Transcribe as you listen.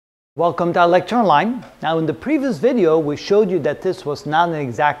Welcome to our lecture online. Now in the previous video we showed you that this was not an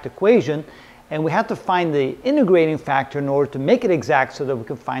exact equation and we had to find the integrating factor in order to make it exact so that we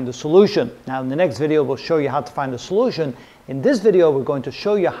could find the solution. Now in the next video we'll show you how to find the solution. In this video we're going to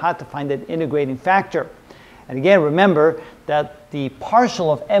show you how to find that integrating factor. And again, remember that the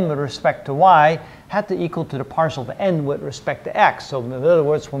partial of m with respect to y had to equal to the partial of n with respect to x. So in other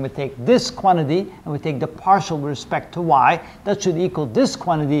words, when we take this quantity and we take the partial with respect to y, that should equal this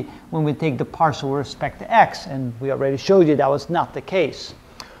quantity when we take the partial with respect to x. And we already showed you that was not the case.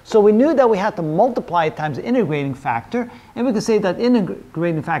 So we knew that we had to multiply it times the integrating factor, and we could say that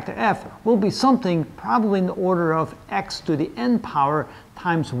integrating factor f will be something probably in the order of x to the n power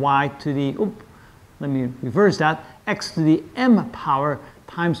times y to the, let me reverse that, x to the m power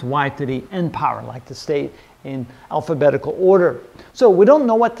times y to the n power, like to state in alphabetical order. So we don't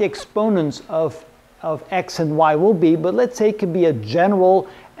know what the exponents of x and y will be, but let's say it could be a general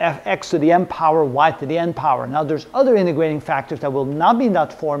x to the m power, y to the n power. Now there's other integrating factors that will not be in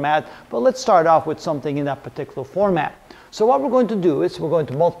that format, but let's start off with something in that particular format. So what we're going to do is we're going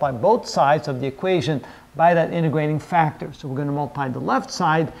to multiply both sides of the equation by that integrating factor. So we're going to multiply the left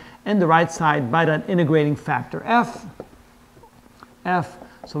side and the right side by that integrating factor f.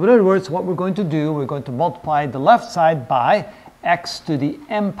 So in other words, what we're going to do, we're going to multiply the left side by x to the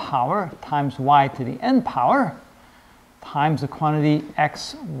m power times y to the n power times the quantity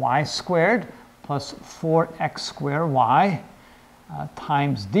x y squared plus 4x squared y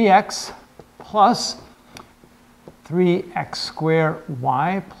times dx plus 3x squared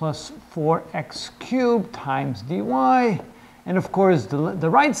y plus 4x cubed times dy. And of course, the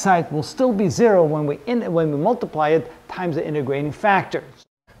right side will still be 0 when we multiply it times the integrating factor.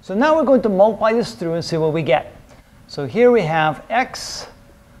 So now we're going to multiply this through and see what we get. So here we have x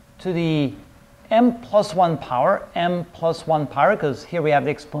to the m plus 1 power, because here we have the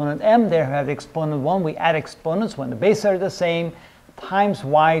exponent m, there we have the exponent 1. We add exponents when the bases are the same, times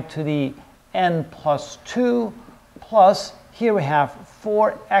y to the n plus 2, plus here we have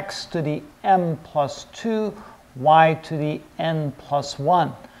 4x to the m plus 2, y to the n plus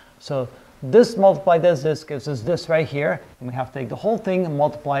 1. So this multiplied as this gives us this right here, and we have to take the whole thing and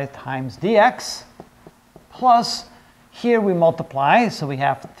multiply it times dx, plus here we multiply, so we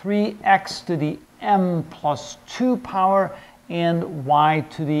have 3x to the m plus 2 power and y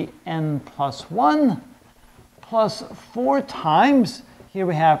to the n plus 1, plus 4 times, here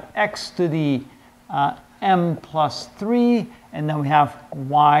we have x to the m plus 3, and then we have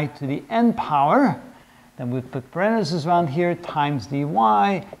y to the n power. Then we put parentheses around here, times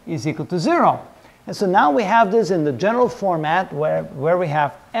dy is equal to 0. And so now we have this in the general format where we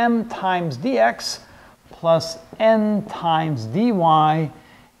have m times dx plus n times dy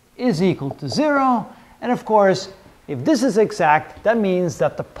is equal to 0. And of course, if this is exact, that means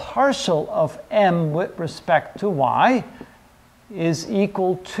that the partial of m with respect to y is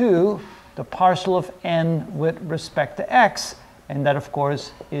equal to the partial of n with respect to x. And that, of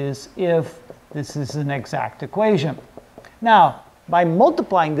course, is if this is an exact equation. Now, by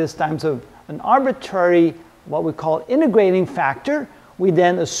multiplying this times an arbitrary, what we call integrating factor, we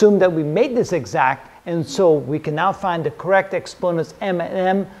then assume that we made this exact, and so we can now find the correct exponents m and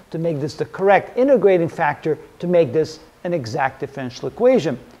m to make this the correct integrating factor to make this an exact differential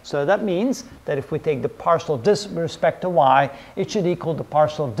equation. So that means that if we take the partial of this with respect to y, it should equal the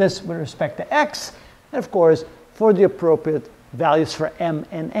partial of this with respect to x, and of course, for the appropriate values for m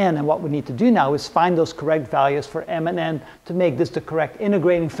and n. And what we need to do now is find those correct values for m and n to make this the correct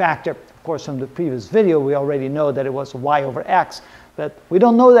integrating factor. Of course, from the previous video, we already know that it was y over x, but we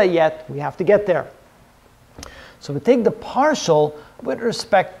don't know that yet. We have to get there. So we take the partial with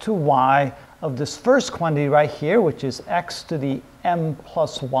respect to y of this first quantity right here, which is x to the m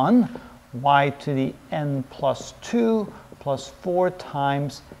plus 1, y to the n plus 2, plus 4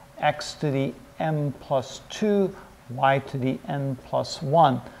 times x to the m plus 2, y to the n plus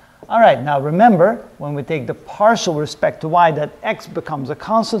 1. All right, now remember, when we take the partial with respect to y, that x becomes a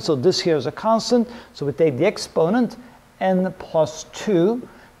constant, so this here is a constant. So we take the exponent, n plus 2,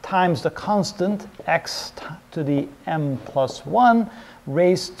 times the constant, x to the m plus 1,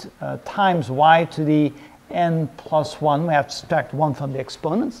 raised times y to the n plus 1. We have to subtract 1 from the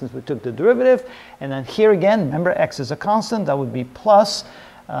exponent since we took the derivative. And then here again, remember, x is a constant, that would be plus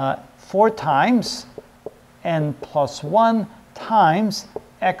 4 times n plus 1 times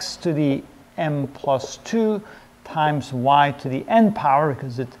x to the m plus 2 times y to the n power,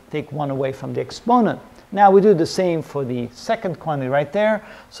 because it take 1 away from the exponent. Now we do the same for the second quantity right there.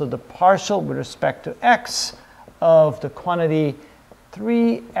 So the partial with respect to x of the quantity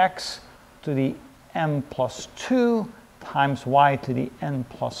 3x to the m plus 2 times y to the n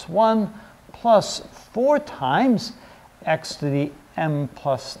plus 1 plus 4 times x to the m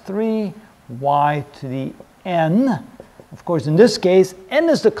plus 3 y to the n. Of course, in this case, n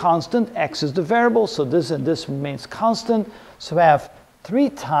is the constant, x is the variable, so this and this remains constant. So we have 3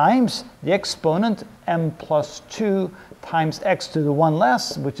 times the exponent m plus 2 times x to the 1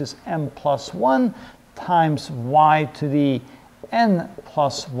 less, which is m plus 1, times y to the n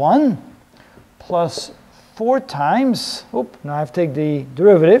plus 1, plus 4 times, now I have to take the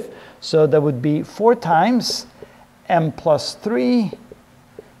derivative, so that would be 4 times m plus 3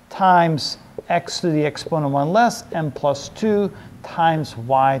 times x to the exponent 1 less, m plus 2 times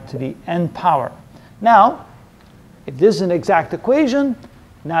y to the n power. Now, if this is an exact equation,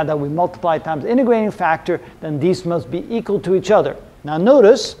 now that we multiply times the integrating factor, then these must be equal to each other. Now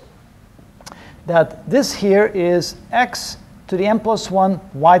notice that this here is x to the n plus 1,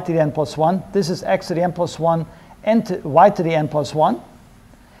 y to the n plus 1. This is x to the n plus 1, y to the n plus 1.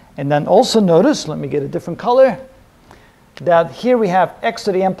 And then also notice, let me get a different color, that here we have x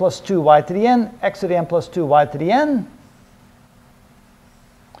to the n plus 2, y to the n, x to the n plus 2, y to the n,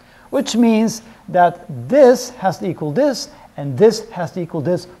 which means that this has to equal this, and this has to equal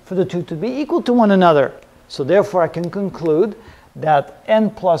this for the two to be equal to one another. So therefore I can conclude that n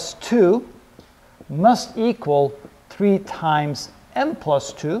plus 2 must equal 3 times m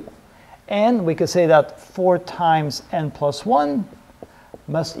plus 2, and we could say that 4 times n plus 1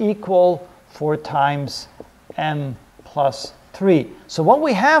 must equal 4 times m plus 3. So what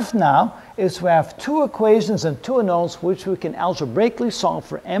we have now is we have 2 equations and 2 unknowns which we can algebraically solve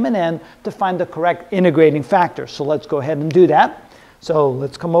for m and n to find the correct integrating factor. So let's go ahead and do that. So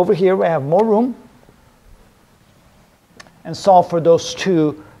let's come over here, we have more room, and solve for those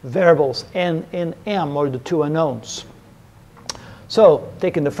 2 variables, n and m, or the 2 unknowns. So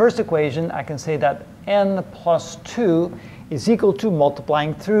taking the first equation, I can say that n plus 2 is equal to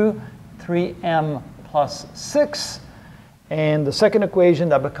multiplying through 3m plus 6. And the second equation,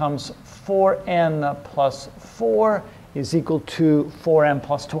 that becomes 4n plus 4 is equal to 4m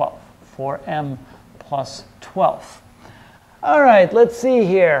plus 12. 4m plus 12. All right, let's see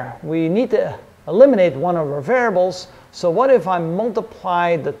here. We need to eliminate one of our variables. So what if I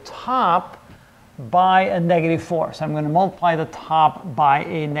multiply the top by a negative 4? So I'm going to multiply the top by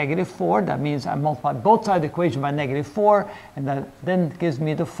a negative 4. That means I multiply both sides of the equation by negative 4. And that then gives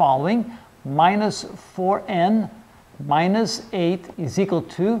me the following. Minus 4n minus 8 is equal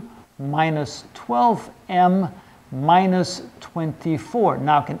to minus 12m minus 24.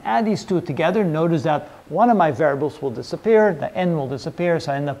 Now I can add these two together. Notice that one of my variables will disappear. The n will disappear.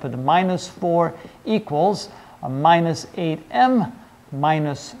 So I end up with a minus 4 equals a minus 8m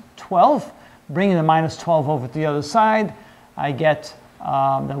minus 12. Bringing the minus 12 over to the other side, I get,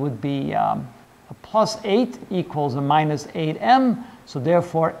 that would be a plus 8 equals a minus 8m. So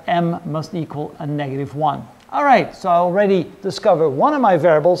therefore, m must equal a negative 1. All right, so I already discovered one of my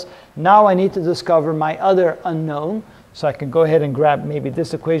variables. Now I need to discover my other unknown. So I can go ahead and grab maybe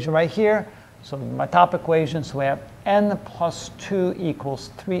this equation right here. So my top equation, so we have n plus 2 equals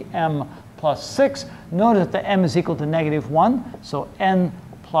 3m plus 6. Notice that the m is equal to negative 1. So n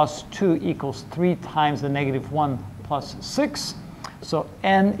plus 2 equals 3 times the negative 1 plus 6. So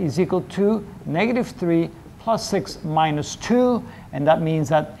n is equal to negative 3 plus 6 minus 2. And that means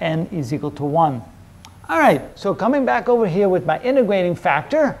that n is equal to 1. All right, so coming back over here with my integrating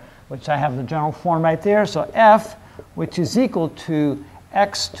factor, which I have the general form right there. So f, which is equal to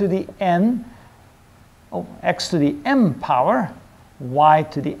x to the n, x to the m power, y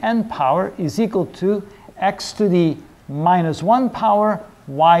to the n power is equal to x to the minus 1 power,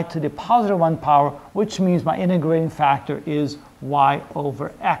 y to the positive 1 power, which means my integrating factor is y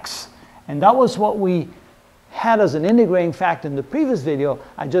over x. And that was what we had as an integrating factor in the previous video.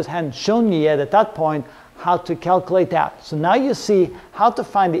 I just hadn't shown you yet at that point how to calculate that. So now you see how to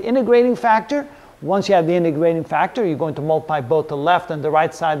find the integrating factor. Once you have the integrating factor, you're going to multiply both the left and the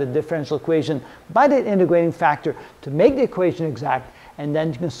right side of the differential equation by the integrating factor to make the equation exact, and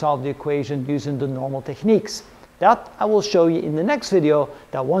then you can solve the equation using the normal techniques. That I will show you in the next video,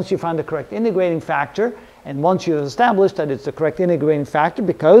 that once you find the correct integrating factor, and once you've established that it's the correct integrating factor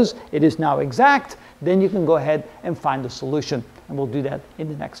because it is now exact, then you can go ahead and find the solution. And we'll do that in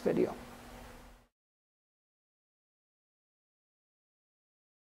the next video.